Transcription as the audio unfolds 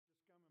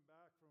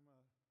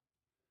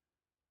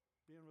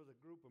being with a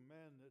group of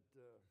men that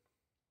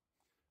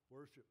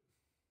worship.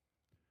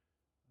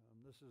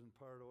 This isn't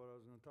part of what I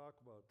was going to talk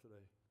about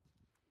today.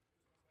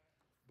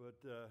 But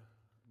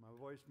my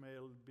voice may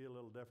be a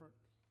little different.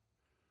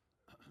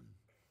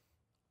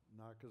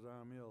 Not because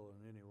I'm ill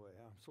in any way.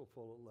 I'm so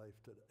full of life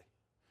today.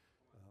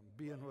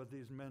 Being with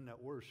these men that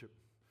worship,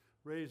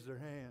 raise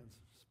their hands,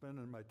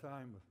 spending my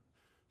time with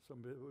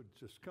somebody that would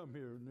just come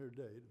here in their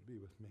day to be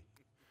with me.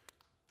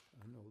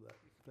 I know that.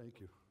 Thank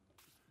you.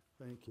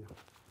 Thank you.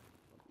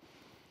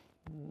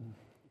 And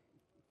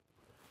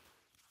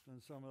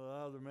some of the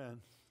other men.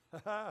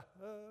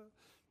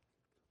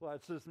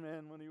 Watch this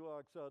man when he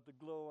walks out. The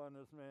glow on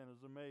this man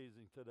is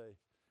amazing today.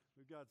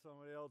 We've got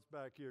somebody else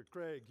back here.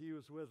 Craig, he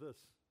was with us.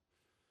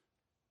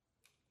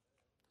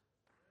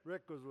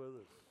 Rick was with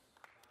us.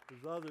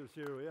 There's others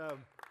here. We have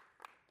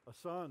a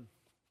son,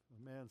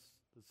 a man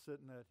that's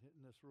sitting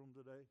in this room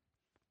today.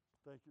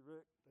 Thank you,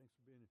 Rick. Thanks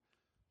for being here.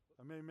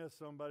 I may miss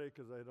somebody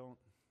because I don't,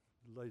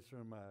 the lights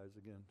are in my eyes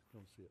again.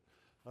 Don't see it.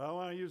 I don't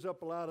want to use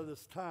up a lot of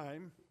this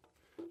time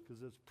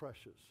because it's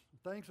precious.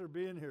 Thanks for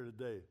being here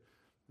today.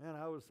 Man,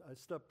 I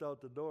stepped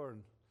out the door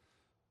and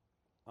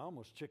I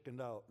almost chickened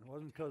out. It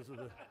wasn't because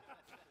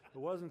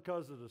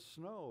of the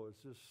snow.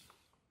 It's just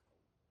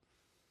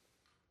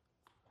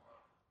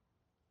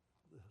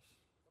this.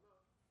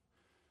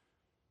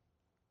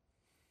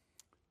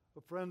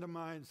 A friend of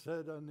mine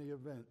said on the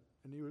event,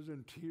 and he was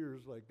in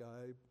tears like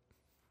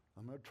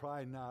I'm going to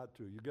try not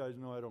to. You guys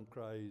know I don't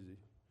cry easy.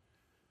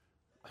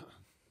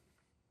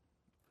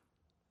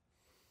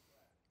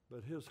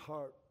 But his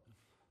heart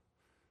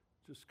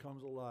just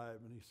comes alive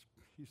and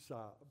he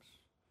sobs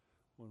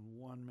when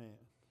one man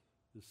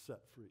is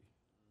set free.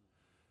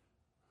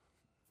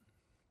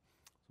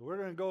 So we're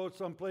going to go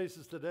some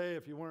places today.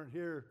 If you weren't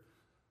here,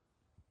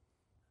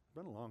 it's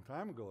been a long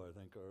time ago, I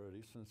think,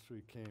 already, since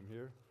we came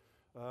here.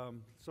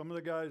 Some of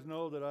the guys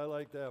know that I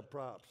like to have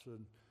props,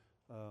 and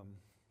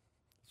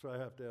so I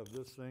have to have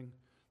this thing.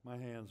 My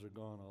hands are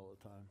gone all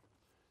the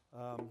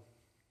time.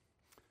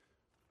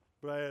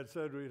 But I had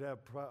said we'd have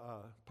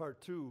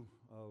part 2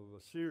 of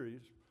a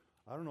series.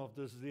 I don't know if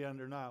this is the end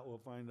or not. We'll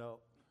find out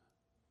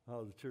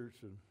how the church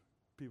and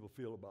people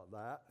feel about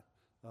that.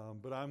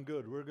 But I'm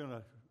good. We're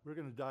gonna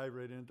dive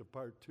right into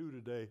part 2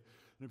 today.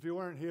 And if you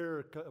weren't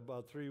here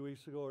about 3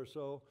 weeks ago or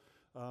so,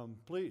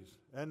 please,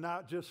 and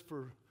not just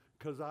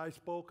because I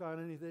spoke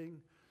on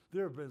anything.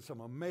 There have been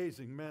some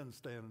amazing men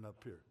standing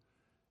up here,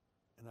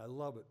 and I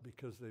love it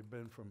because they've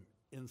been from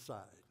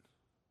inside.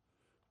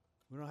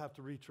 We don't have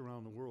to reach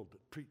around the world to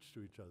preach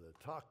to each other,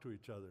 talk to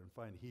each other, and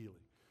find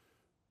healing.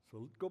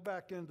 So go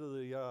back into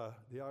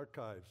the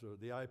archives or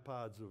the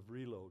iPods of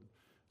Reload,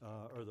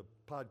 or the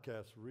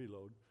podcast of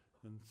Reload,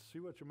 and see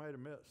what you might have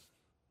missed.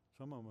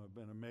 Some of them have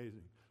been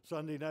amazing.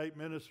 Sunday Night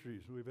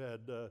Ministries, we've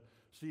had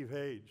Steve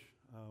Hage.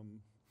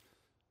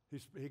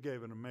 He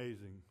gave an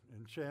amazing,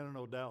 and Shannon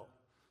Odell.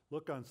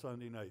 Look on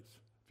Sunday nights.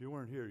 If you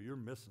weren't here, you're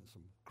missing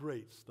some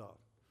great stuff.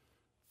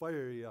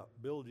 Fire you up,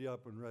 build you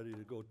up, and ready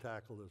to go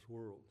tackle this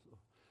world.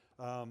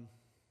 So,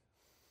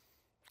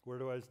 where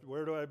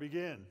do I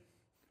begin?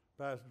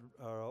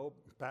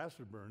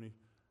 Pastor Bernie,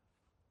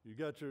 you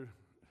got your.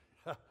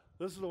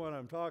 This is the one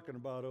I'm talking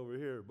about over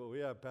here, but we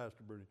have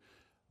Pastor Bernie.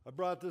 I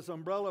brought this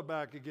umbrella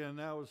back again.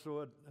 That was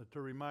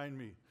to remind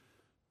me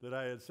that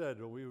I had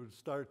said we would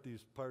start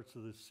these parts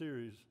of this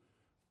series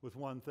with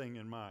one thing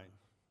in mind.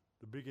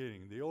 The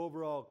beginning, the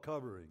overall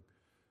covering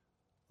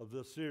of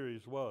this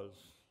series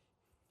was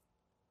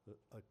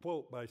a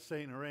quote by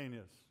St.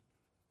 Irenaeus: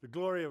 "The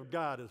glory of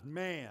God is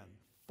man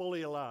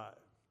fully alive."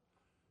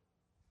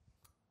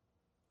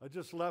 I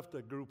just left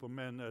a group of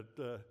men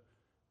that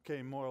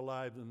came more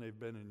alive than they've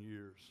been in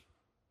years,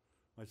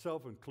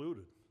 myself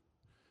included.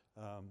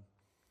 Kind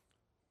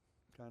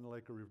of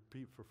like a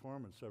repeat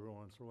performance every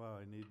once in a while.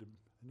 I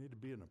need to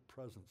be in the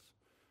presence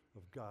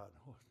of God,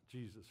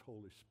 Jesus,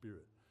 Holy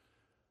Spirit.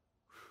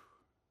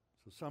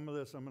 So some of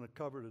this I'm going to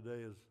cover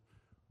today is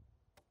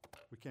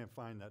we can't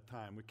find that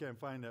time. We can't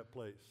find that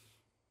place.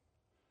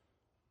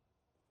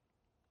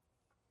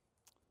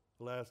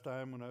 The last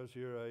time when I was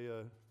here,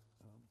 I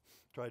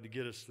tried to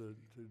get us to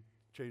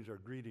change our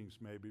greetings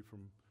maybe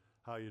from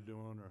how you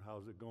doing or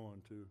how's it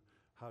going to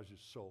how's your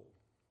soul.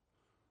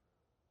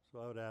 So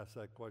I would ask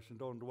that question.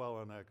 Don't dwell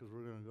on that because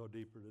we're going to go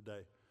deeper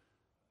today.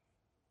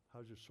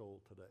 How's your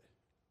soul today?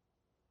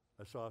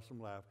 I saw some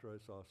laughter. I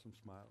saw some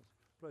smiles.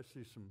 But I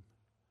see some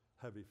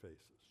heavy faces.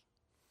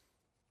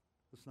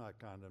 It's not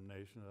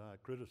condemnation. It's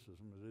not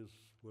criticism. It is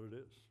what it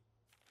is.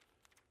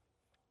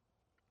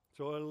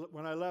 So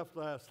when I left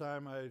last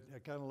time, I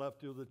kind of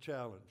left you with a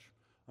challenge.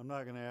 I'm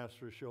not going to ask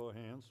for a show of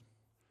hands.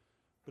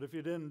 But if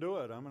you didn't do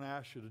it, I'm going to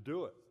ask you to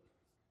do it.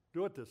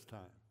 Do it this time.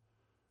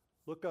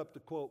 Look up the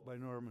quote by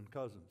Norman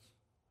Cousins.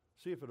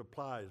 See if it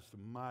applies to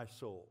my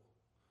soul.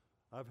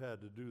 I've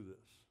had to do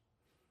this.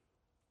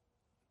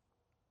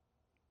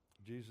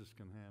 Jesus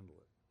can handle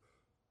it.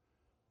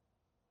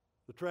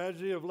 The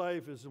tragedy of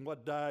life is in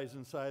what dies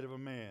inside of a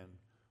man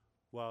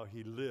while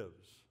he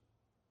lives.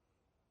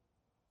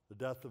 The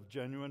death of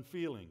genuine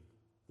feeling,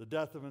 the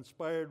death of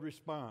inspired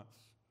response,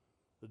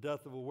 the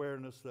death of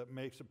awareness that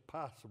makes it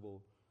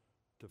possible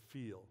to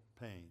feel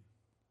pain,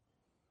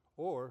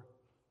 or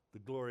the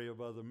glory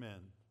of other men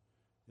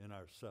in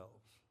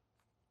ourselves.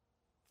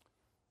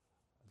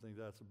 I think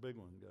that's a big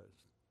one,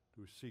 guys.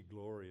 Do we see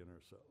glory in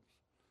ourselves?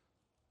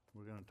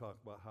 We're going to talk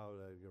about how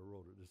that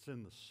eroded. It's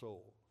in the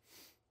soul.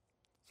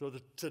 So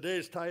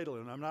today's title,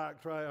 and I'm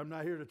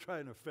not here to try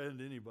and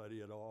offend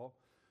anybody at all.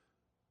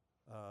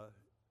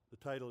 The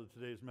title of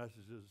today's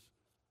message is,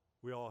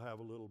 we all have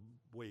a little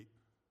weight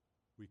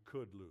we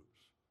could lose.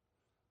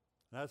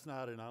 That's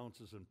not in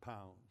ounces and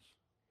pounds.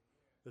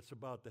 It's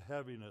about the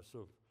heaviness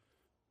of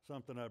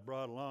something I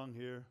brought along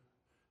here.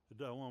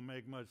 It won't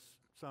make much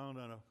sound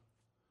on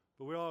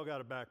but we all got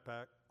a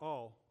backpack,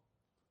 all.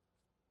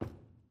 And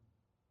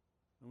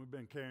we've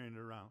been carrying it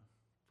around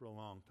for a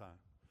long time.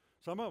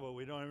 Some of it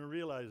we don't even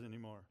realize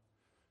anymore.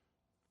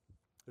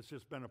 It's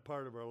just been a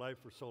part of our life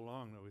for so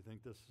long that we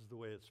think this is the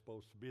way it's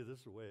supposed to be. This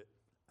is the way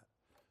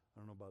I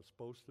don't know about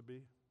supposed to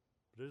be,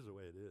 but it is the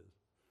way it is.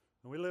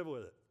 And we live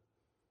with it.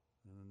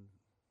 And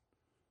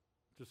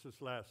just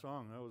this last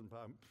song,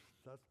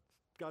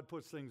 God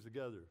puts things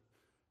together.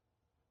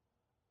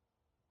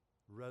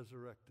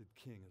 Resurrected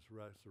King is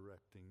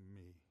resurrecting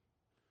me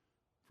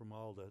from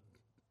all the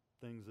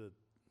things that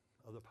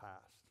of the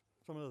past.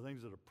 Some of the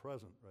things that are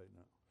present right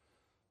now.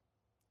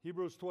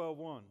 Hebrews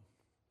 12:1.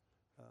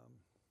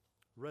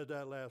 Read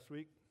that last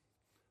week.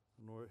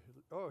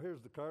 Oh,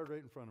 here's the card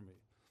right in front of me.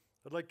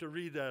 I'd like to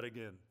read that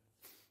again.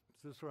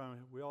 This round,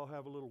 we all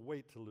have a little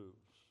weight to lose.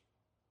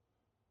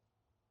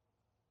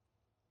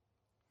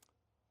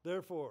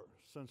 Therefore,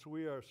 since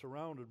we are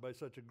surrounded by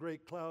such a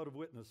great cloud of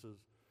witnesses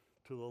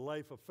to the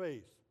life of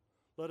faith,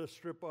 let us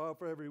strip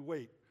off every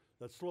weight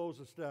that slows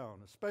us down,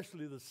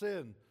 especially the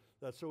sin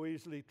that so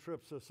easily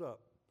trips us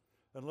up,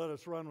 and let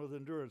us run with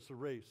endurance the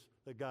race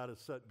that God has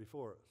set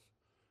before us.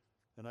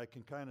 And I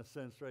can kind of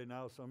sense right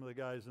now some of the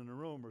guys in the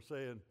room are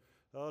saying,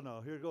 oh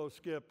no, here goes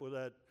Skip with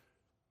that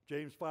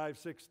James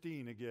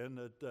 5:16 again,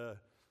 that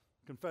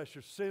confess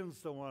your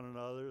sins to one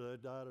another,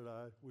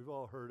 da-da-da. We've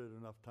all heard it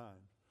enough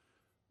times.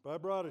 But I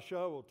brought a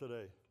shovel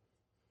today.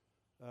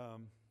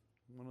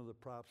 One of the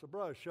props. I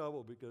brought a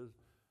shovel because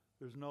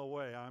there's no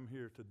way I'm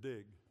here to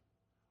dig,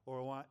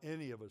 or want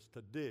any of us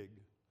to dig,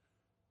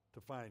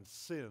 to find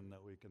sin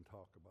that we can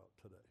talk about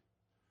today.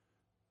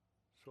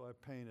 So I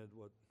painted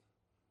what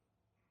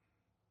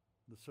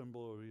the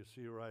symbol you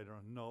see right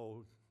on,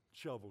 no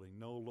shoveling,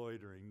 no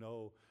loitering,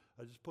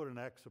 I just put an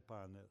X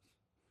upon this.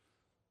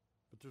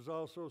 But there's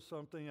also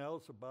something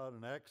else about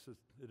an X.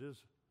 It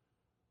is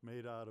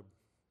made out of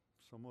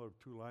somewhat of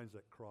two lines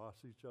that cross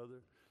each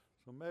other.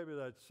 So maybe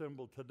that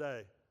symbol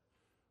today,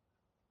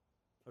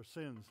 our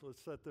sins,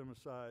 let's set them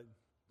aside.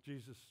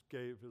 Jesus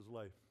gave his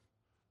life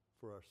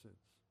for our sins.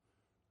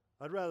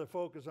 I'd rather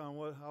focus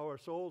on how our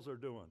souls are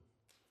doing.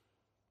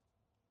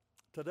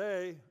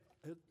 Today,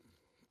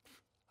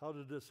 how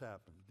did this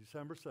happen?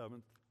 December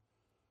 7th.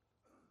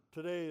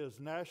 Today is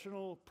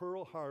National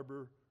Pearl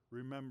Harbor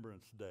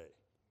Remembrance Day.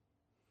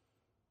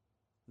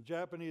 The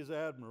Japanese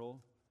admiral,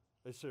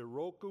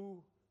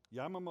 Isoroku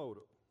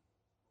Yamamoto,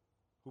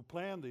 who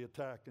planned the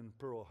attack in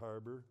Pearl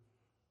Harbor,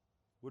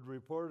 would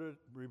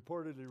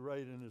reportedly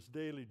write in his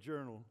daily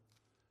journal,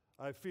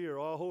 I fear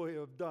all we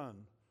have done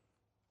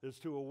is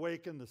to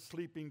awaken the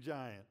sleeping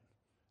giant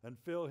and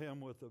fill him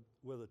with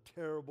a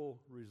terrible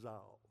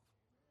resolve.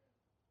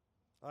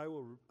 I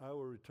will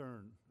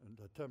return and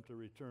attempt to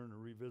return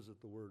and revisit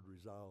the word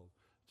resolve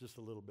just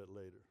a little bit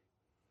later.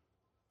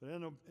 But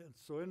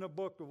in the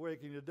book of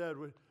Waking the Dead,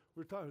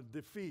 we're talking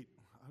defeat.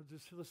 I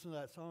just listen to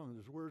that song.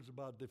 There's words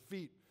about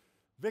defeat,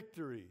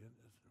 victory.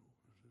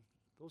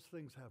 Those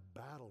things have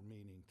battle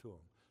meaning to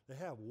them. They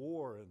have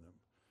war in them.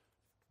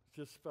 It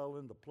just fell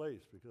into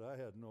place because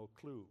I had no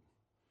clue.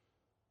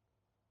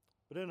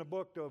 But in the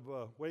book of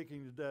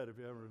Waking the Dead, if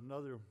you ever,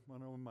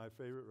 one of my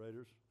favorite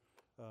writers,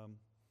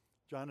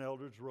 John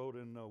Eldredge wrote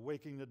in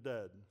Waking the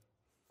Dead,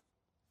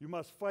 you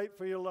must fight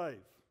for your life.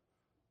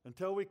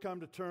 Until we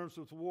come to terms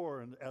with war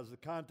and as the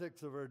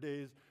context of our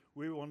days,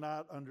 we will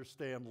not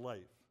understand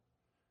life.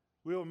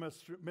 We will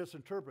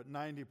misinterpret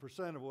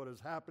 90% of what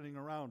is happening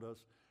around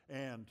us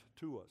and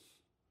to us.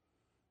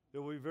 It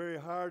will be very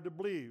hard to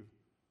believe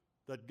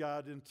that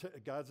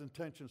God's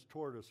intentions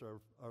toward us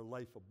are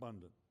life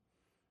abundant.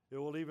 It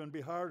will even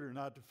be harder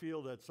not to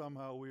feel that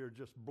somehow we are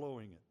just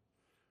blowing it.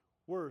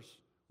 Worse,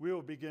 we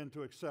will begin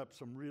to accept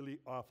some really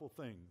awful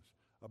things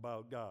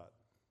about God.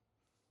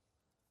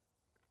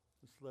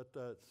 Just let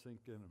that sink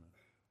in a minute.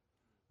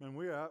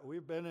 Man,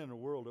 we've been in a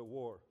world at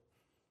war.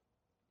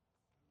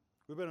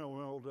 We've been in a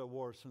world at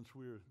war since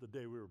the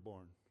day we were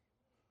born.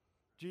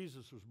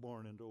 Jesus was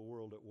born into a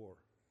world at war.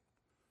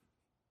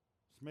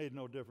 It's made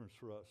no difference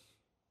for us.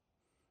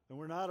 And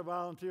we're not a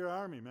volunteer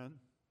army, man.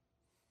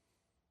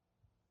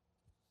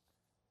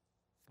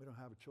 We don't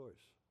have a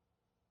choice.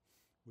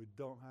 We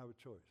don't have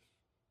a choice.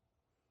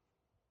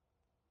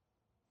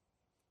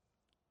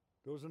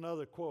 There was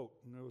another quote,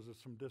 and there was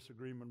some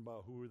disagreement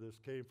about who this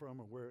came from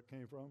and where it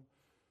came from.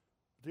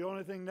 The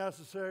only thing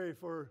necessary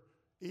for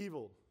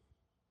evil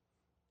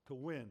to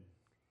win,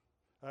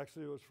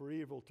 Actually, it was for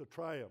evil to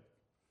triumph.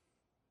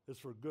 It's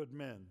for good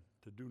men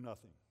to do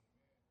nothing.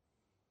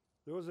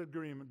 There was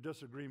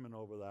disagreement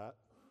over that.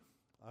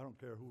 I don't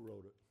care who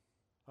wrote it.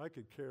 I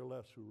could care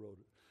less who wrote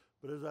it.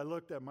 But as I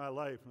looked at my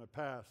life, my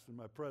past, and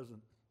my present,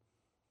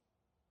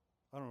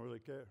 I don't really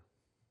care.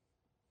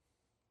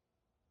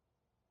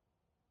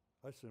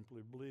 I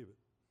simply believe it.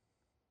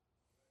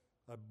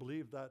 I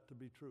believe that to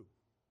be true.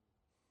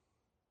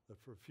 That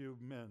for a few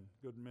men,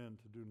 good men,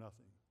 to do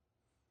nothing,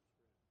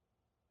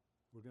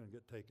 we're going to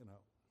get taken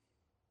out.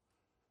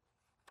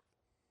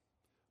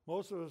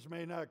 Most of us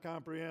may not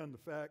comprehend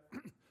the fact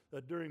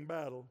that during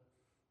battle,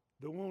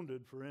 the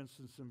wounded, for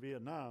instance, in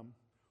Vietnam,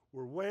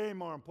 were way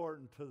more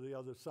important to the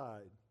other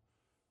side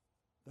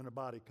than a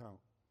body count.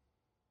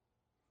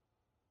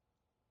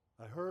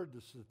 I heard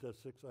the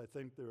statistics. I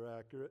think they're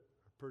accurate,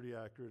 pretty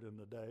accurate in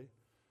the day.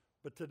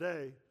 But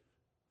today,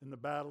 in the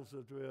battles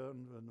that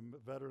and the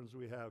veterans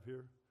we have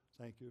here,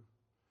 thank you.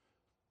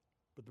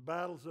 But the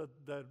battles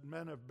that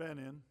men have been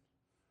in,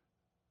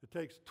 it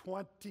takes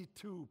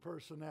 22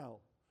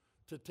 personnel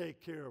to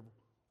take care of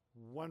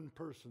one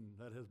person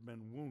that has been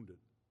wounded.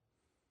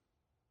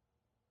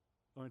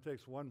 It only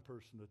takes one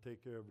person to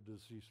take care of a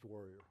deceased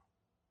warrior.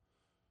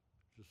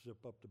 Just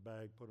zip up the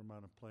bag, put them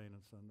on a plane,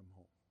 and send them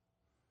home.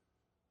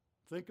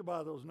 Think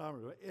about those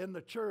numbers. In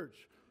the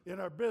church, in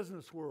our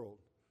business world,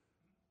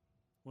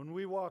 when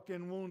we walk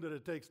in wounded,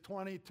 it takes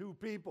 22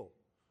 people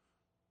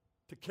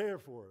to care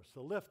for us,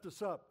 to lift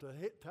us up, to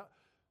hit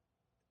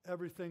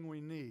everything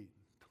we need.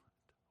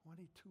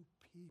 22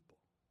 people.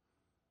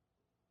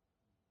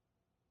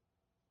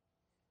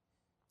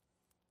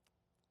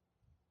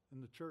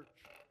 In the church,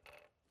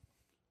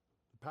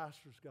 the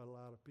pastor's got a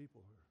lot of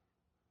people here.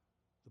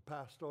 The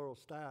pastoral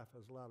staff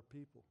has a lot of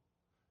people.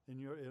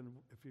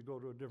 If you go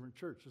to a different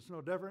church, it's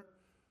no different.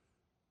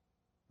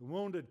 The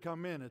wounded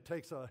come in. It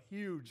takes a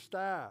huge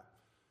staff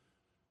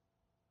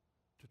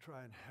to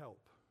try and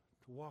help,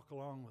 to walk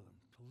along with them,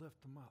 to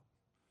lift them up.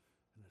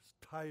 And it's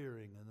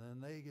tiring, and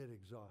then they get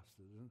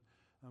exhausted. And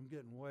I'm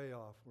getting way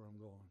off where I'm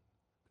going,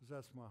 because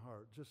that's my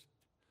heart. Just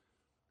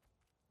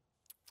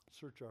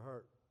search our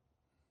heart.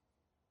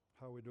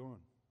 How are we doing?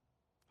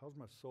 How's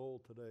my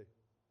soul today?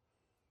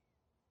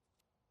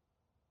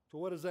 So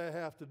what does that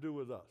have to do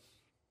with us?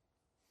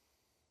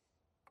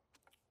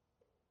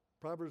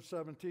 Proverbs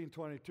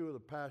 17:22 of the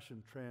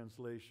Passion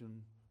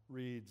Translation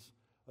reads,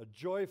 "A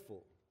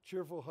joyful,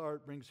 cheerful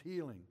heart brings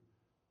healing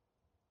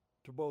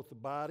to both the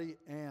body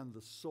and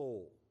the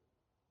soul.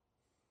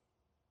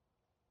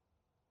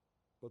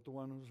 But the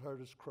one whose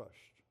heart is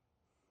crushed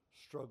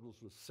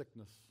struggles with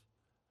sickness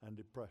and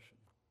depression."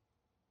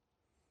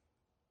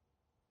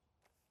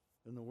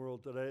 In the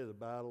world today, the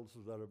battles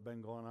that have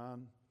been going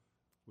on,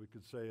 we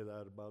could say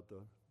that about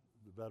the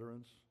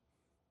veterans.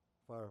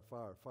 Far,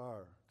 far,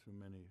 far too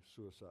many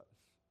suicides.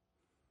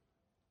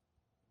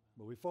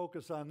 But we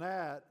focus on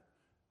that,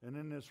 and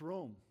in this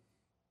room,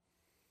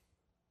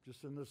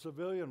 just in the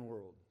civilian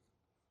world,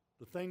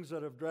 the things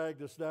that have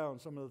dragged us down,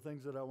 some of the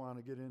things that I want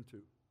to get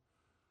into.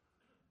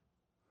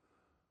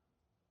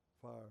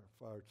 Far,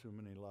 far too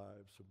many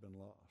lives have been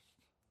lost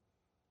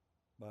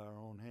by our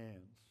own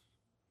hands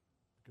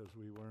because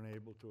we weren't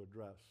able to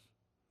address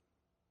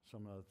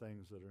some of the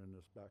things that are in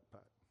this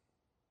backpack.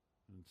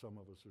 And some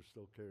of us are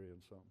still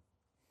carrying some.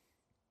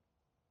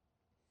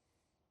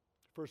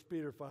 1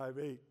 Peter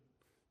 5:8.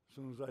 As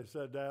soon as I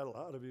said that, a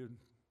lot of you,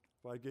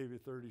 if I gave you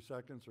 30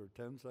 seconds or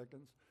 10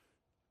 seconds,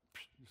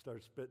 you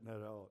start spitting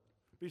that out.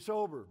 Be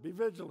sober, be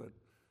vigilant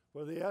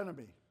for the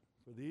enemy,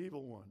 for the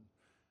evil one.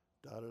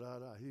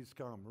 He's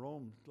come,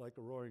 roamed like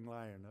a roaring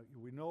lion. Now,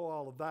 we know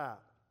all of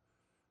that,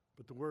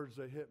 but the words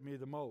that hit me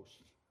the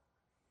most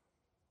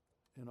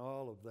in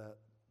all of that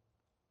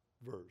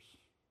verse,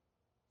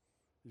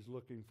 he's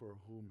looking for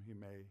whom he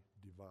may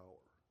devour.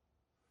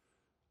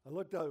 I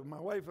looked at my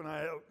wife and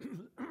I,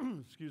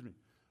 excuse me,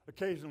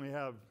 occasionally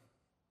have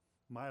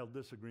mild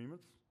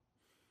disagreements,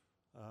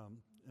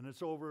 and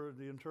it's over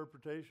the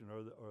interpretation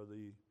or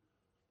the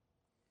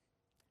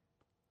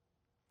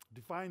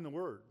define the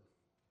word.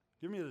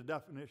 Give me the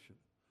definition.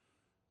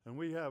 And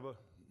we have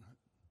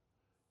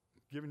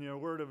giving you a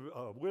word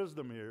of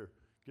wisdom here.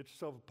 Get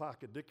yourself a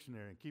pocket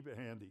dictionary and keep it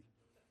handy.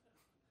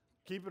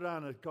 Keep it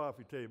on the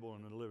coffee table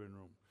in the living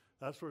room.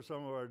 That's where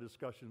some of our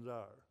discussions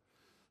are.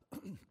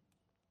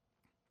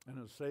 And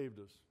it saved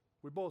us.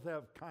 We both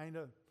have kind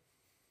of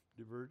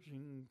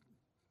diverging,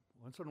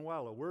 once in a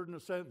while, a word in a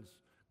sentence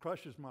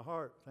crushes my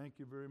heart. Thank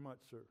you very much,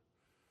 sir.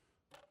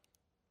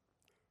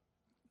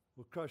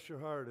 Will crush your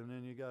heart, and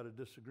then you got a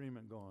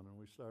disagreement going, and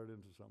we start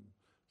into something.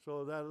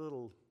 So that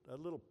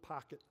little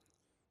pocket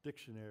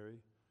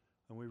dictionary,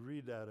 and we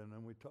read that, and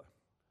then we talk.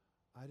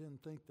 I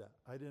didn't think that.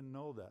 I didn't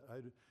know that.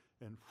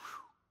 And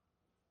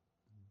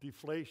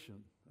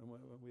deflation. And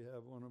we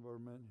have one of our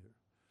men here.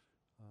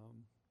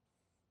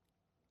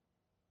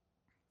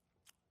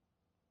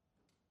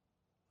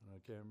 And I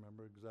can't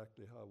remember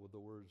exactly how with the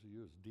words he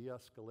used.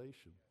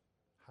 De-escalation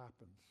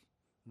happens.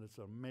 And it's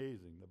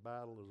amazing. The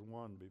battle is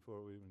won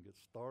before we even get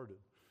started,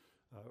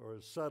 or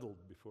is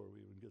settled before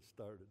we even get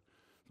started.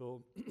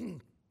 So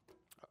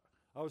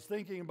I was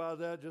thinking about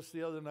that just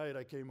the other night.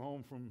 I came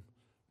home from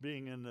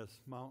being in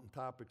this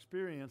mountaintop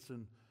experience,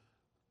 and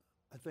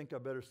I think I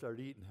better start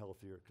eating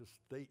healthier because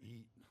they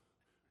eat.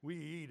 We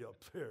eat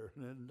up there,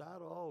 and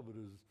not all of it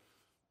is,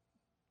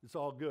 it's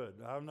all good.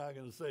 I'm not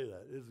going to say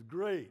that. It's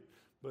great,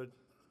 but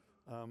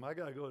I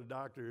got to go to the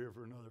doctor here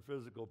for another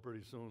physical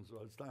pretty soon,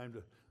 so it's time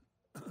to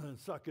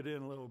suck it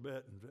in a little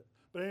bit.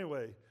 But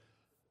anyway,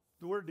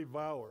 the word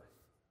devour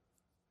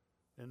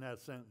in that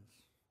sentence,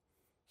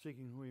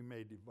 seeking who he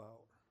may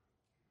devour.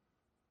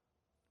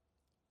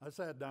 I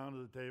sat down to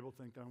the table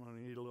thinking I'm going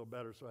to eat a little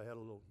better, so I had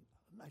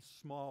a nice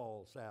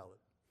small salad.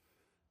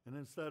 And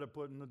instead of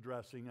putting the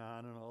dressing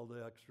on and all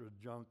the extra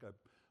junk, I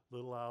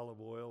little olive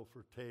oil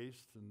for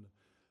taste, and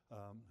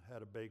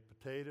had a baked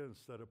potato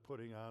instead of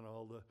putting on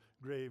all the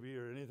gravy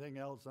or anything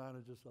else on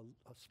it, just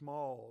a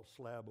small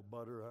slab of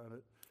butter on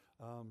it.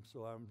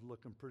 So I'm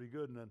looking pretty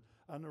good. And then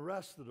on the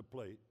rest of the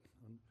plate,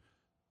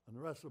 on the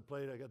rest of the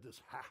plate, I got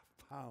this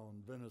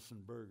half-pound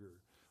venison burger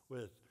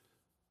with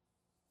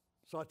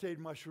sauteed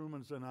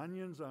mushrooms and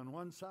onions on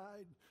one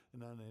side,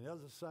 and on the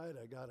other side,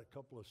 I got a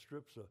couple of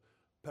strips of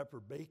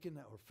pepper bacon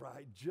that were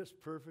fried just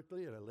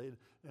perfectly, and I laid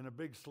in a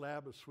big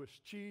slab of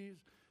Swiss cheese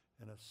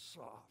and a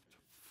soft,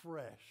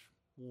 fresh,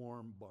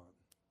 warm bun.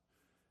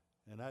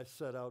 And I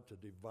set out to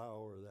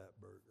devour that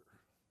burger.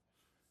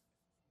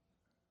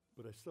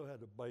 But I still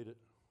had to bite it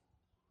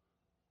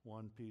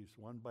one piece,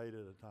 one bite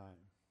at a time.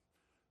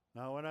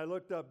 Now, when I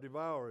looked up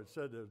devour, it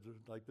said that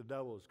like the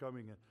devil is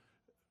coming in.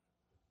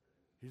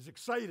 He's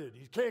excited.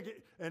 He can't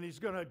get, and he's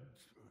going to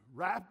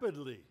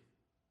rapidly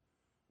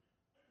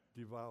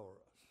devour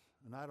us.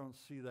 And I don't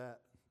see that.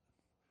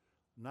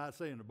 I'm not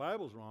saying the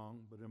Bible's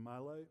wrong, but in my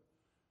life,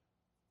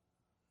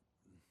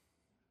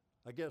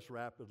 I guess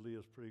rapidly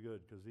is pretty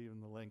good, because even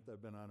the length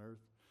I've been on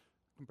earth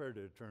compared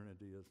to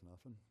eternity is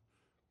nothing.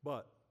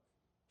 But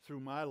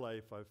through my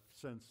life, I've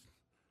sensed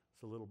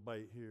it's a little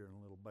bite here and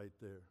a little bite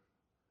there.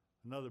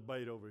 Another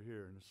bite over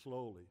here, and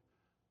slowly.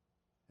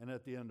 And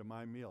at the end of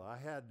my meal, I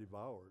had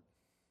devoured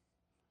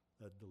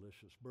that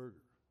delicious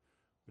burger.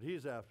 But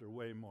he's after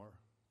way more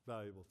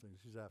valuable things.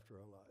 He's after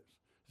our lives.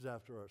 He's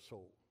after our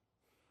soul.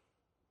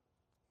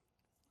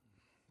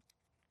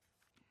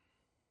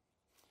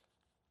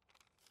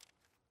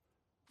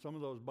 Some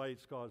of those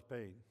bites cause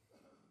pain.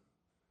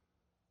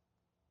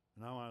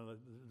 And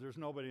there's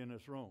nobody in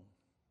this room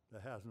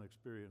that hasn't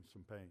experienced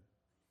some pain.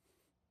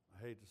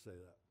 I hate to say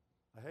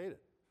that. I hate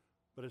it.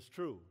 But it's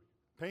true.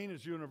 Pain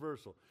is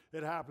universal.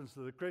 It happens to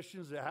the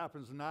Christians. It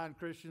happens to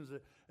non-Christians.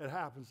 It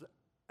happens to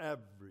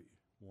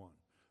everyone.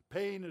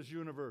 Pain is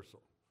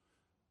universal.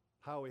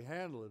 How we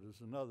handle it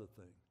is another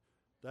thing.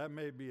 That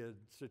may be a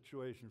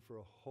situation for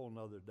a whole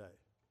nother day.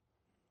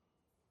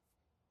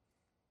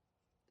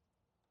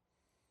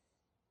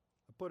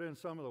 I put in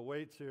some of the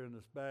weights here in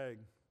this bag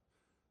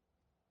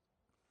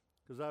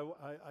because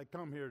I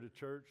come here to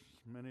church.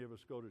 Many of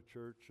us go to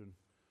church and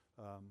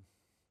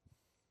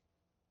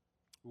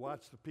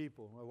watch the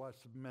people. I watch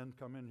the men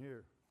come in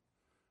here.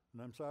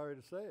 And I'm sorry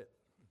to say it.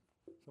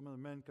 Some of the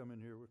men come in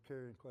here, we're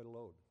carrying quite a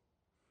load.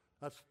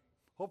 That's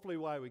hopefully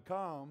why we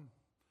come,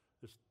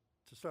 is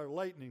to start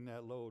lightening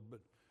that load, but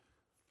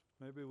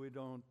maybe we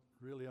don't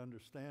really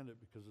understand it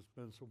because it's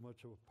been so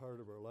much of a part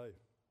of our life.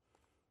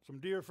 Some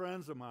dear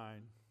friends of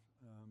mine,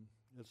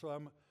 and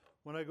so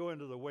when I go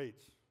into the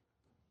weights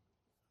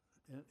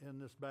in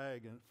this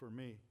bag, and for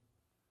me,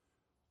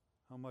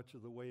 how much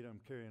of the weight I'm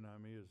carrying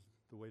on me is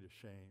the weight of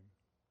shame.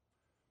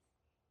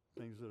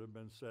 Things that have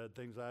been said,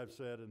 things I've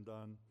said and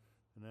done,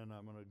 and then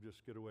I'm going to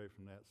just get away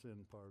from that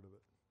sin part of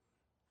it.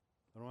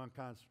 I don't want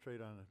to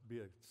concentrate on it, be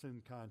a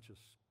sin-conscious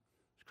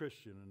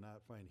Christian and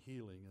not find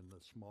healing in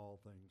the small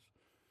things,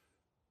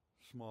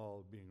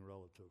 small being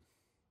relative.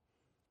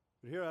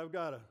 But here I've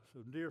got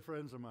some dear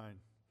friends of mine,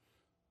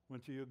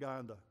 went to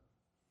Uganda.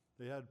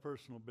 They had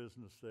personal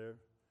business there,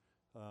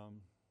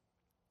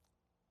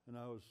 and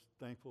I was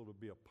thankful to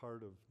be a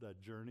part of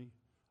that journey.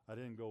 I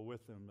didn't go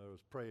with them. I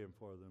was praying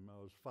for them.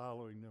 I was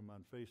following them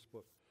on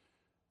Facebook,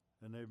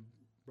 and they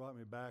brought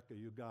me back a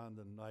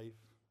Ugandan knife.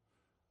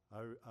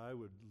 I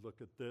would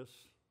look at this,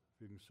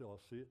 if you can still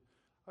see it.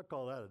 I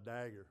call that a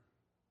dagger.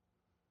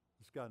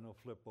 It's got no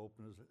flip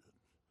open.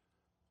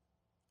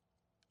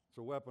 It's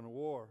a weapon of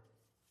war,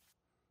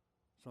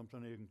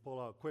 something you can pull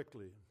out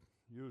quickly,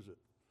 use it.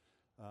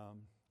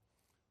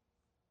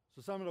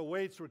 So some of the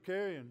weights we're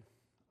carrying,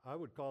 I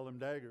would call them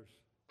daggers.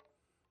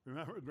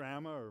 Remember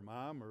grandma or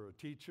mom or a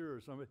teacher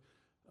or somebody,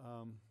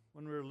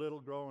 when we were little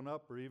growing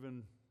up, or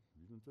even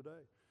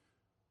today,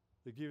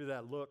 they give you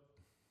that look.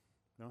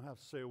 You don't have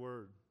to say a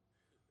word.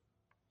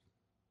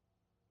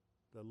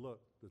 That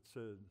look that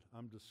said,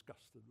 I'm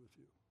disgusted with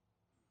you.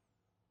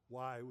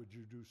 Why would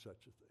you do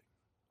such a thing?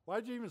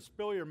 Why'd you even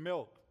spill your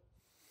milk?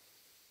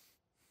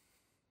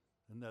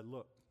 And that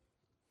look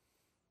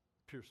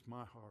pierced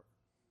my heart.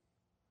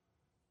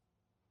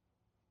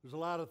 There's a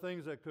lot of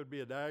things that could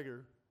be a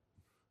dagger.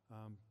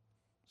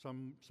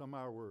 Some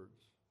are words.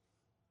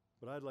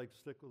 But I'd like to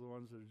stick with the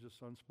ones that are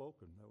just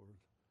unspoken.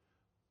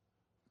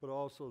 But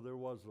also there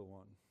was the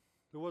one.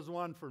 There was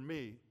one for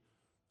me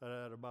that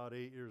at about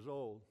 8 years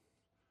old,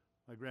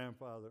 my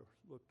grandfather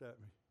looked at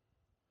me.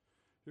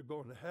 You're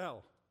going to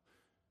hell.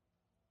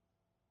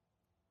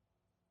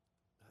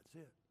 That's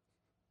it.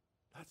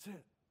 That's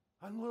it.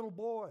 I'm a little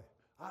boy.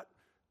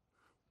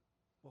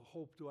 What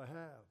hope do I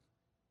have?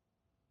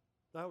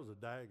 That was a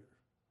dagger.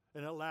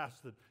 And it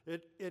lasted.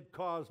 It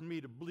caused me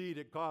to bleed.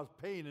 It caused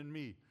pain in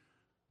me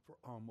for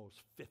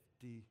almost 50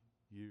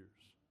 years.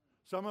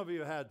 Some of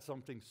you had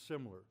something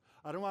similar.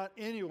 I don't want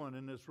anyone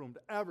in this room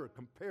to ever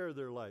compare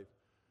their life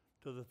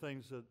to the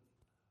things that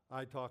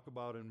I talk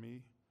about in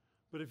me.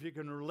 But if you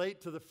can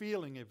relate to the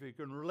feeling, if you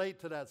can relate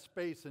to that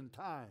space and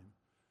time,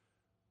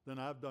 then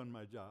I've done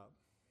my job.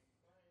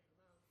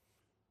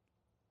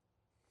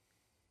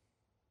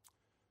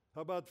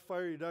 How about the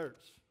fiery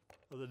darts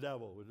of the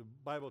devil? The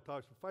Bible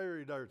talks of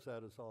fiery darts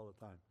at us all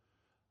the time.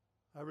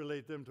 I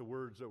relate them to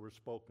words that were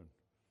spoken.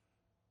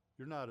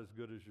 You're not as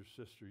good as your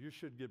sister. You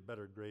should get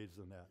better grades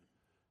than that.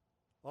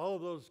 All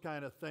of those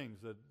kind of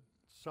things that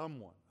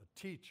someone, a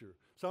teacher,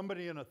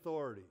 somebody in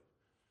authority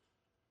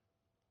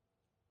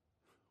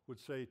would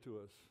say to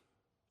us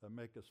that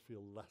make us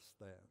feel less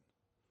than.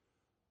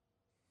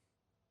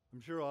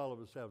 I'm sure all of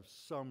us have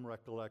some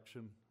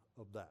recollection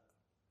of that.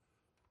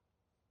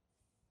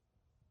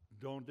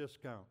 Don't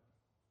discount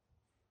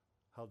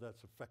how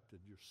that's affected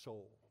your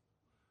soul,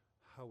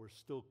 how we're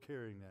still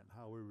carrying that, and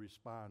how we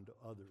respond to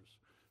others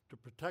to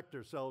protect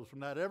ourselves from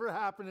that ever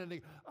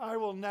happening. I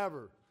will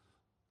never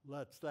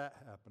let that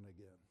happen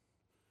again.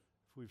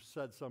 If we've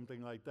said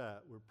something like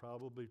that, we're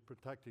probably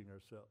protecting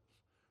ourselves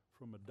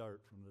from a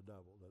dart from the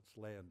devil that's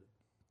landed.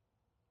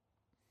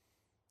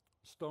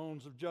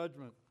 Stones of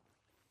judgment.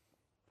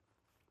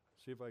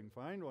 See if I can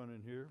find one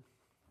in here.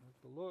 I have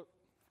to look.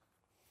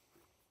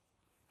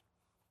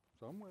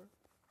 Somewhere.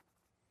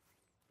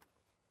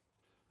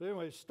 But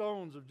anyway,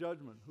 stones of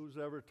judgment. Who's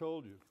ever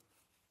told you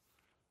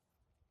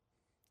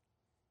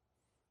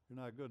you're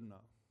not good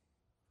enough?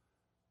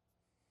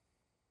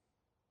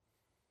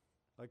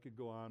 I could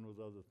go on with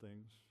other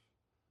things,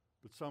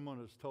 but someone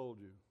has told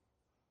you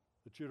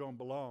that you don't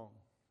belong.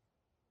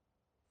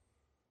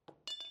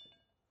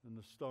 And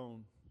the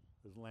stone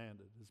has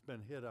landed. It's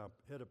been hit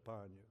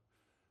upon you.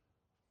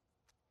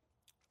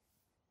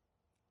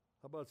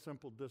 How about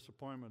simple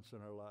disappointments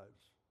in our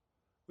lives?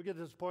 We get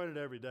disappointed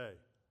every day.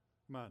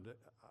 Come on,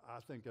 I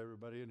think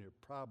everybody in here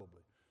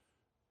probably,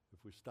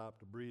 if we stop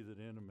to breathe it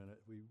in a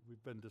minute,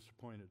 we've been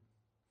disappointed.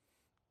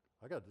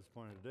 I got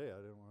disappointed today. I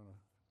didn't want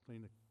to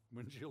clean the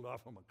windshield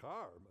off of my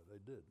car, but I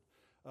did.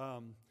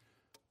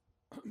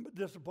 But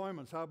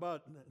disappointments, how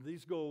about,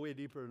 these go way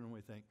deeper than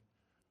we think.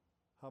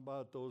 How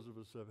about those of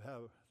us that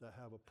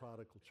have a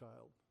prodigal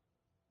child?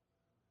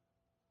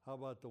 How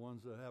about the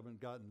ones that haven't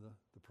gotten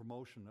the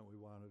promotion that we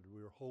wanted,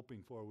 we were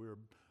hoping for?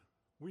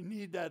 We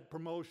need that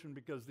promotion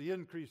because the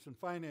increase in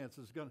finance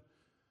is going to,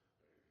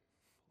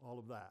 all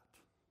of that.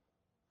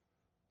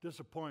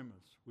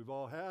 Disappointments, we've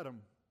all had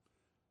them,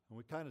 and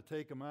we kind of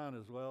take them on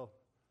as well,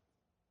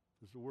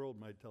 as the world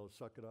might tell us,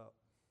 suck it up.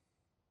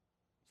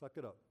 Suck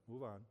it up,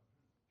 move on.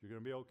 You're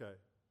going to be okay.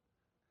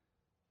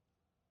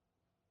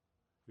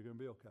 You're going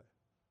to be okay.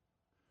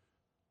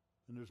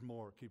 And there's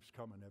more, it keeps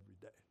coming every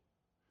day.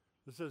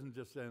 This doesn't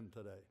just end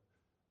today.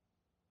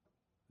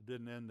 It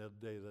didn't end the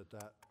day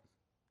that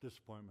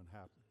disappointment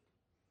happened.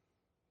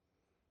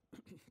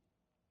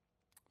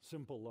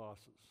 Simple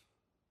losses.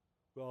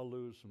 We all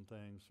lose some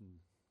things,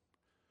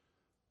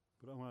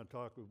 but I want to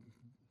talk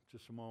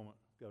just a moment.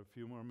 Got a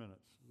few more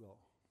minutes. So.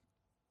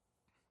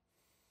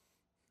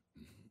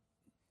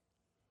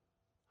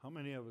 How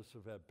many of us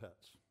have had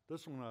pets?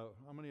 This one,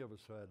 how many of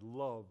us have had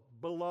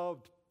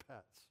beloved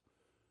pets?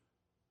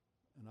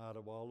 And out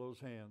of all those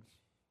hands,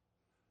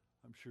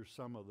 I'm sure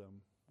some of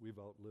them, we've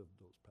outlived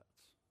those pets.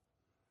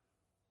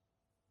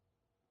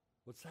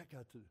 What's that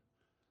got to do?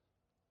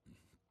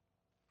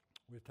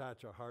 We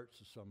attach our hearts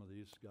to some of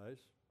these guys,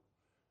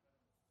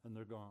 and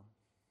they're gone.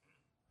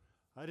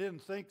 I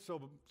didn't think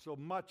so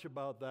much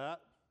about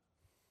that,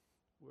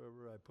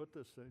 wherever I put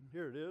this thing.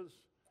 Here it is,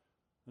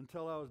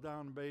 until I was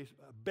down in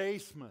a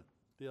basement.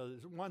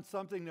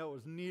 Something that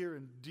was near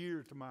and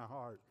dear to my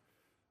heart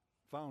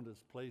found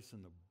its place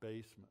in the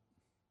basement.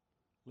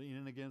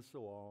 Leaning against the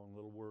wall in a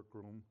little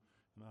workroom,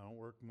 and I don't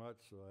work much,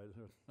 so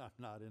I'm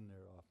not in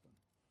there often.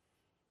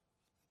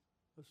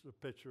 This is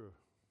a picture of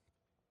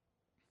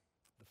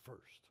the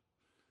first.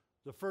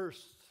 The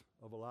first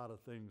of a lot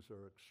of things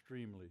are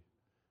extremely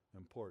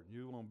important.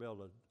 You won't be able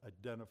to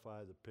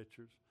identify the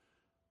pictures.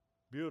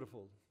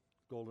 Beautiful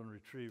golden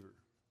retriever.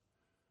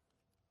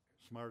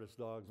 Smartest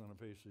dogs on the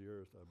face of the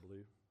earth, I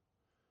believe.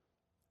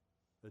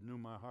 It knew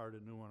my heart,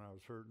 it knew when I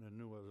was hurting, it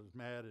knew I was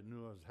mad, it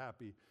knew I was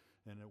happy,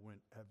 and it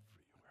went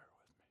everywhere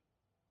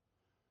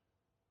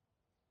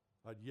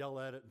with me. I'd yell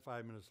at it, and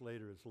 5 minutes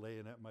later, it's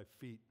laying at my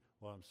feet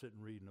while I'm sitting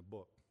reading a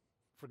book.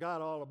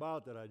 Forgot all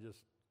about that. I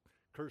just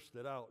cursed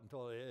it out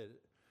until I ate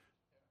it.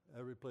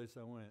 Every place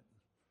I went.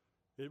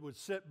 It would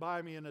sit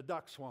by me in a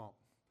duck swamp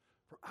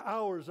for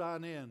hours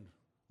on end,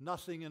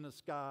 nothing in the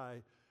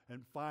sky,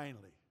 and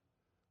finally,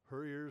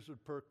 her ears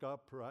would perk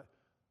up.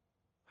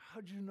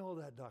 how'd you know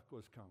that duck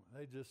was coming?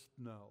 They just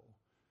know.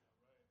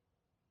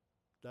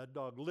 That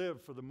dog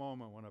lived for the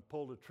moment when I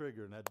pulled the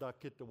trigger and that duck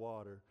hit the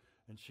water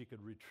and she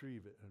could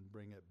retrieve it and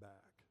bring it back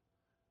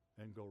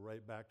and go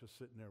right back to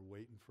sitting there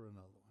waiting for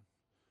another one.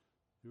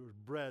 It was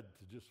bred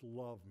to just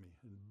love me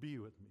and be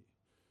with me.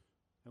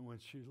 And when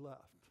she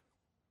left,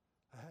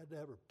 I had to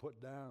have her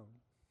put down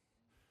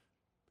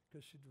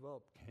because she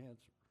developed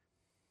cancer.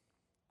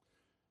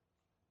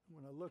 And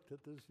when I looked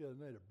at this the other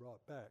night, it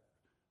brought back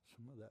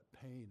some of that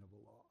pain of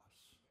a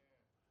loss.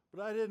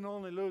 But I didn't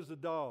only lose the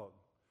dog.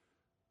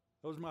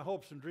 Those were my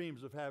hopes and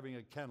dreams of having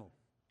a kennel.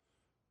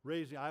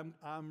 Raising,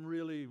 I'm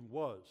really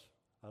was.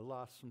 I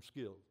lost some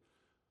skills.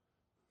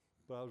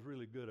 But I was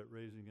really good at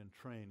raising and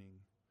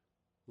training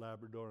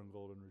Labrador and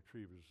Golden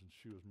Retrievers, and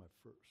she was my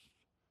first.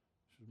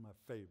 She was my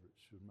favorite.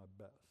 She was my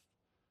best.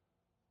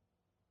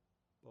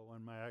 But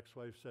when my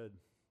ex-wife said,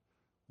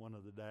 one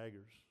of the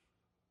daggers,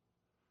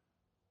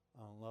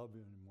 I don't love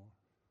you anymore.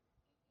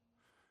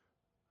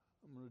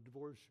 I'm going to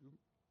divorce you.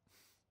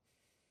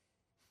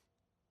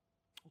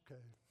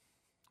 Okay,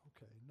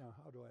 now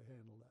how do I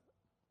handle that?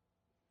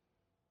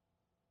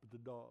 But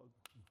the dog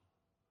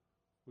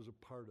was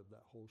a part of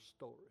that whole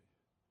story.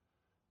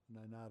 And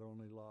I not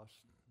only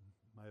lost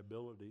my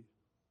ability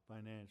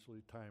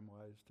financially,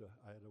 time-wise,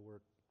 I had to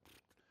work.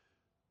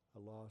 I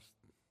lost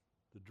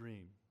the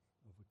dream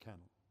of a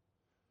kennel.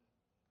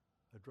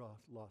 I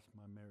lost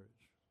my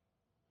marriage.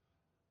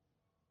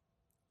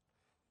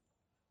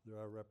 There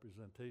are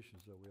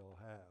representations that we all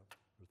have,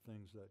 or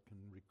things that can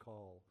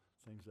recall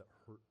things that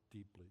hurt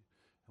deeply,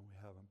 and we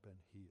haven't been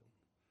healed.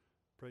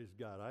 Praise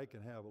God, I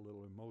can have a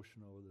little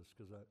emotion over this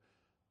because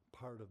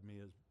part of me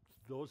is,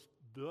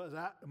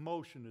 that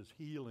emotion is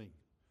healing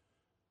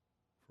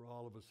for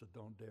all of us that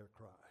don't dare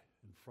cry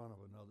in front of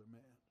another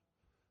man.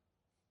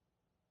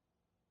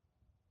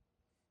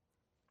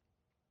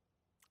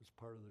 It's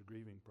part of the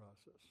grieving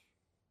process.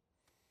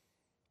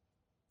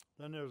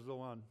 Then there's the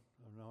one,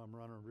 I know I'm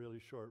running really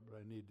short, but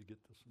I need to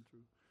get this one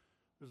through.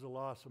 There's the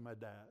loss of my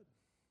dad.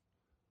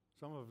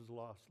 Some of us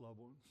lost loved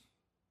ones.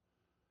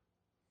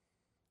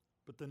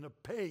 But then the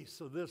pace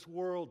of this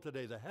world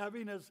today, the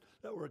heaviness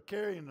that we're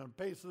carrying, the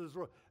pace of this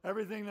world,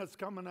 everything that's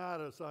coming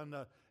at us on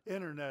the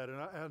internet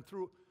and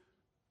through,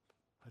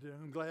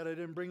 I'm glad I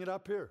didn't bring it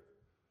up here.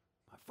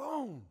 My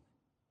phone.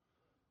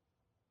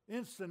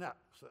 Instant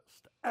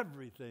access to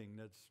everything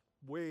that's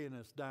weighing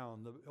us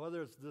down,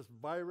 whether it's this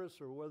virus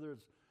or whether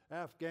it's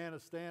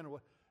Afghanistan,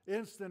 or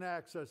instant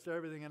access to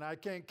everything, and I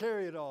can't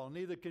carry it all,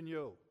 neither can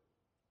you.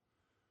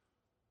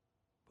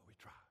 But we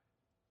try.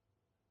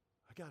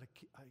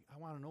 I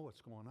want to know what's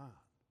going on.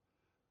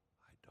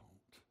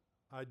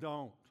 I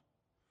don't.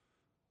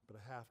 But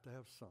I have to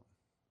have some.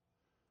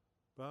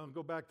 But I'll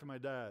go back to my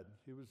dad.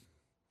 He was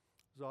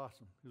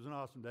awesome. He was an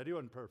awesome dad. He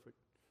wasn't perfect.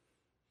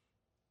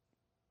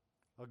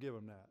 I'll give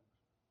him that.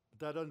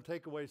 But that doesn't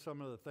take away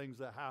some of the things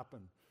that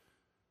happened.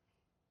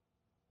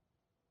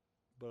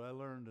 But I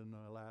learned in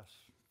the last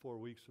 4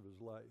 weeks of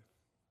his life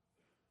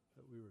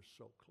that we were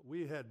so close.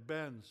 We had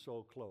been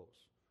so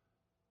close.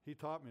 He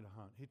taught me to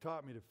hunt. He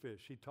taught me to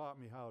fish. He taught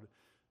me how to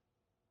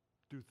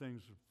do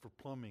things for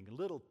plumbing,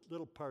 little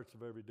parts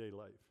of everyday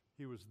life.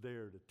 He was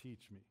there to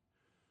teach me.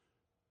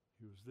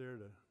 He was there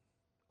to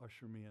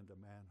usher me into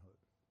manhood.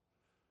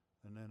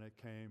 And then it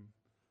came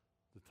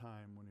the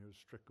time when he was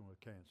stricken with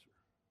cancer.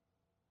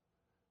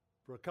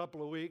 For a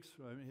couple of weeks,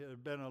 it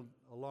had been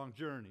a long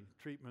journey,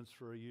 treatments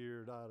for a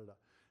year,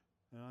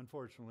 And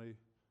unfortunately,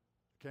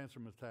 cancer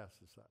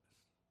metastasized.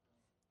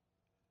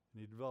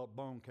 And he developed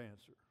bone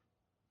cancer.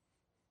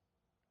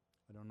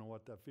 I don't know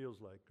what that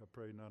feels like. I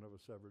pray none of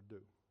us ever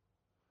do.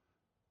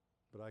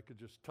 But I could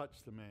just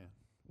touch the man.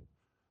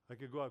 I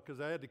could go out,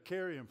 because I had to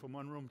carry him from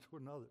one room to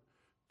another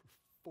for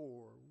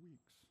 4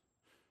 weeks.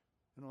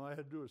 And all I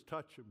had to do was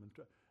touch him and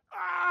try.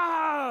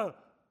 Ah!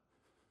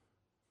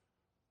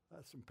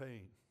 That's some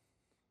pain.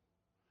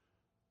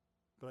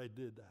 But I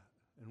did that.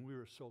 And we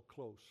were so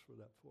close for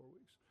that 4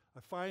 weeks. I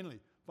finally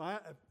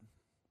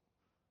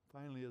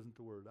isn't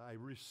the word. I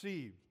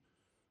received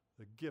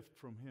the gift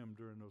from him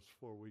during those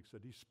 4 weeks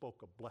that he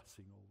spoke a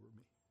blessing over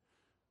me.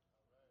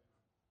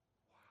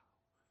 Wow.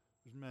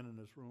 There's men in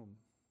this room.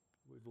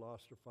 We've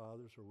lost our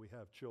fathers or we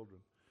have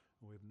children,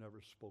 and we've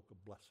never spoke a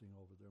blessing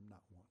over them,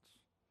 not once.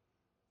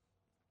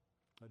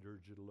 I'd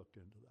urge you to look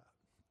into that.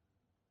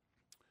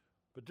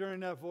 But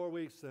during that 4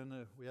 weeks,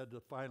 then we had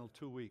the final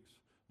 2 weeks.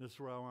 This is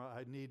where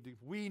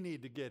we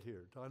need to get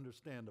here to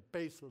understand the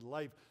pace of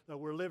life that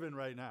we're living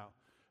right now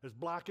is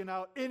blocking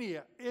out any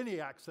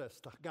access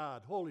to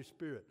God, Holy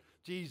Spirit,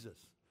 Jesus.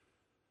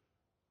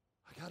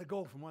 I got to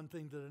go from one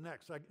thing to the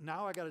next.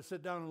 Now I got to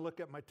sit down and look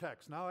at my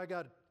text. Now I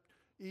got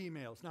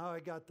emails. Now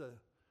I got to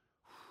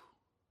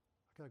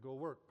go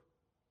work.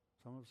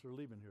 Some of us are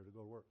leaving here to go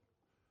to work.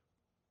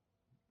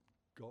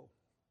 Go.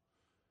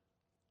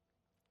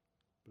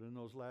 But in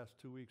those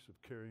last 2 weeks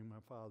of carrying my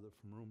father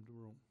from room to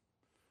room,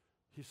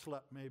 he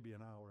slept maybe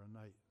an hour a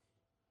night.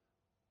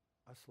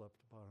 I slept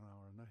about an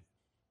hour a night.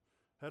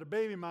 Had a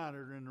baby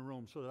monitor in the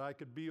room so that I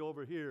could be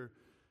over here.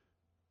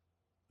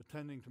 The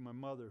tending to my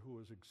mother who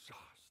was exhausted.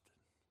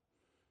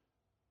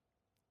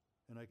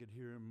 And I could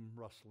hear him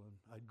rustling.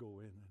 I'd go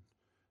in,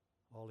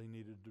 and all he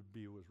needed to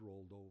be was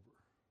rolled over.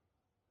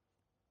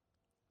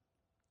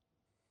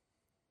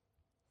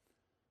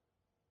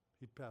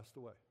 He'd passed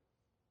away.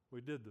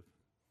 We did the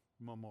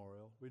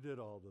memorial. We did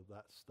all of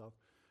that stuff.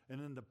 And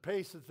in the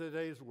pace of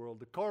today's world,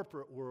 the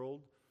corporate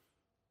world,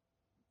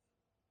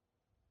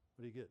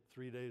 what do you get?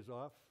 3 days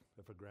off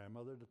if a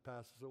grandmother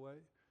passes away?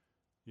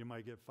 You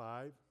might get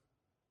 5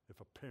 if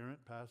a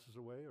parent passes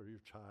away or your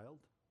child.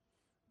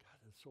 God,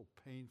 it's so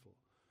painful.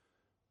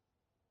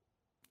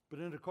 But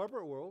in the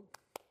corporate world,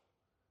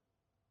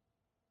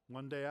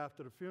 one day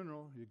after the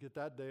funeral, you get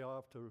that day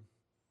off to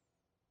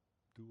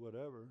do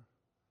whatever.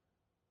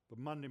 But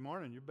Monday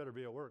morning, you better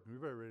be at work, and you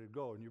better be ready to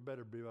go, and you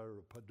better be able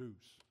to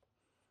produce.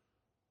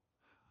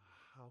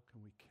 How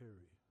can we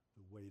carry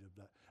the weight of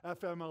that?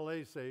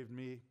 FMLA saved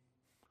me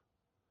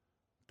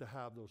to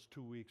have those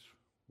 2 weeks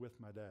with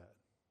my dad.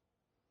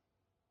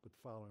 But the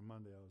following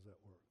Monday, I was at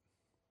work.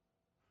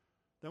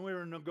 Then we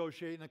were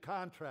negotiating a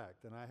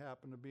contract, and I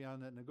happened to be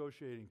on that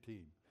negotiating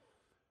team.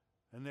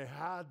 And they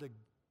had the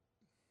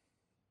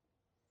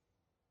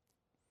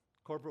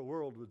corporate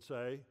world would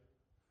say,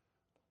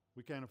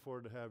 we can't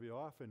afford to have you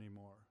off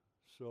anymore.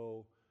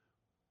 So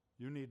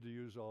you need to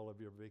use all of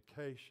your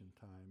vacation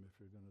time if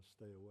you're going to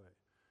stay away.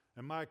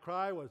 And my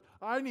cry was,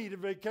 I need a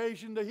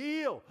vacation to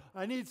heal.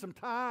 I need some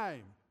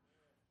time.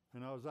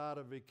 And I was out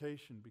of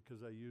vacation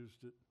because I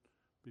used it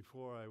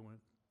before I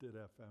did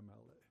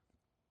FMLA.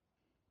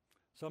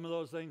 Some of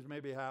those things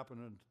maybe have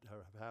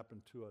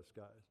happened to us,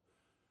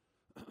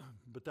 guys.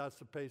 But that's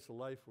the pace of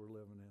life we're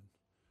living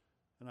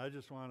in. And I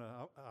just want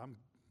to,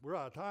 we're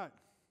out of time.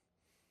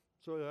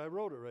 So I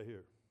wrote it right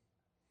here.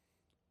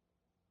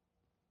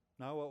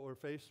 Now what we're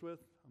faced with,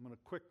 I'm going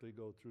to quickly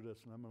go through this,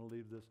 and I'm going to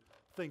leave this.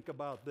 Think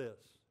about this.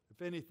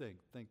 If anything,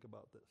 think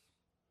about this.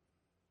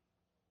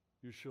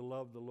 You shall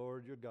love the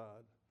Lord your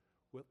God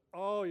with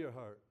all your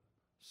heart,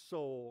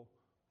 soul,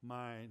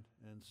 mind,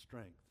 and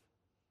strength.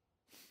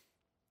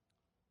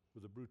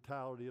 With the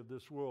brutality of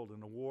this world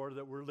and the war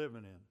that we're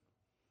living in,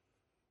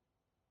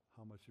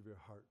 how much of your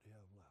heart do you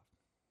have left?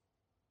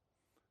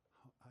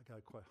 I got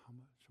to question, how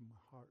much of my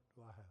heart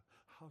do I have?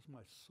 How's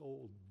my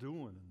soul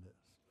doing in this?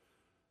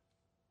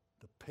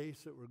 The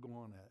pace that we're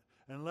going at.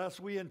 Unless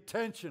we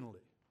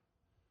intentionally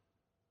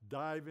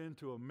dive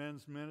into a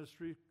men's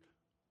ministry,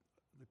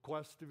 the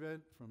Quest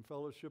event from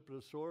Fellowship of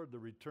the Sword, the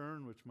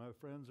Return, which my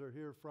friends are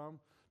here from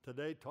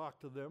today, talk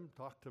to them,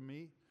 talk to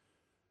me.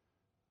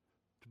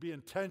 To be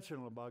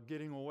intentional about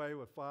getting away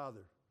with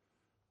Father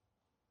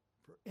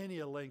for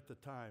any length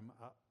of time.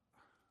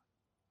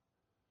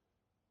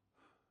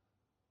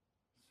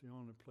 It's the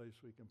only place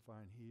we can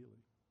find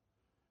healing.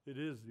 It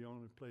is the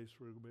only place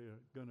we're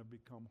going to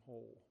become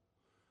whole.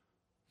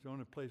 It's the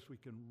only place we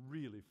can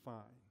really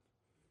find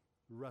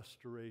the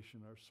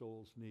restoration our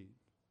souls need.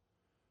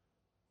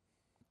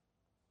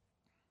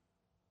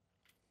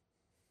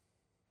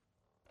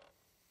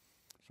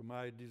 So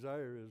my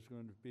desire is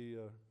going to be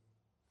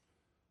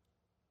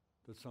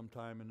that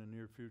sometime in the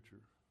near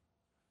future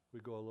we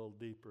go a little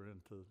deeper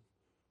into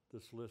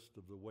this list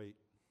of the weight.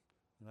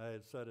 And I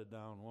had set it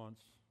down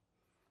once.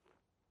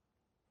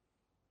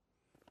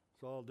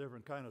 It's all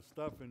different kind of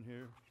stuff in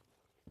here.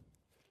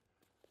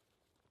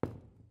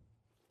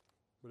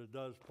 But it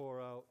does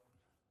pour out.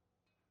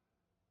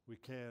 We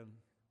can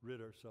rid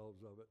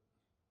ourselves of it.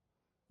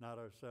 Not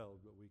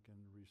ourselves, but we can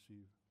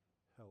receive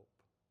help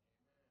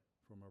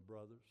from our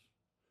brothers.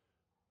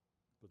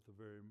 But the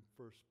very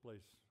first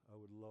place I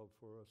would love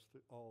for us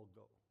to all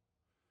go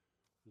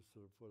is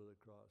to the foot of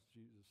the cross.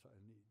 Jesus, I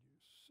need you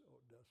so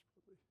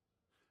desperately.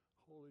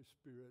 Holy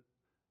Spirit,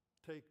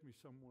 take me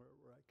somewhere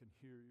where I can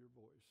hear your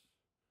voice.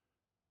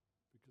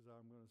 Because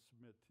I'm going to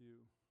submit to you.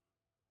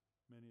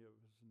 Many of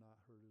us have not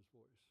heard his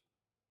voice.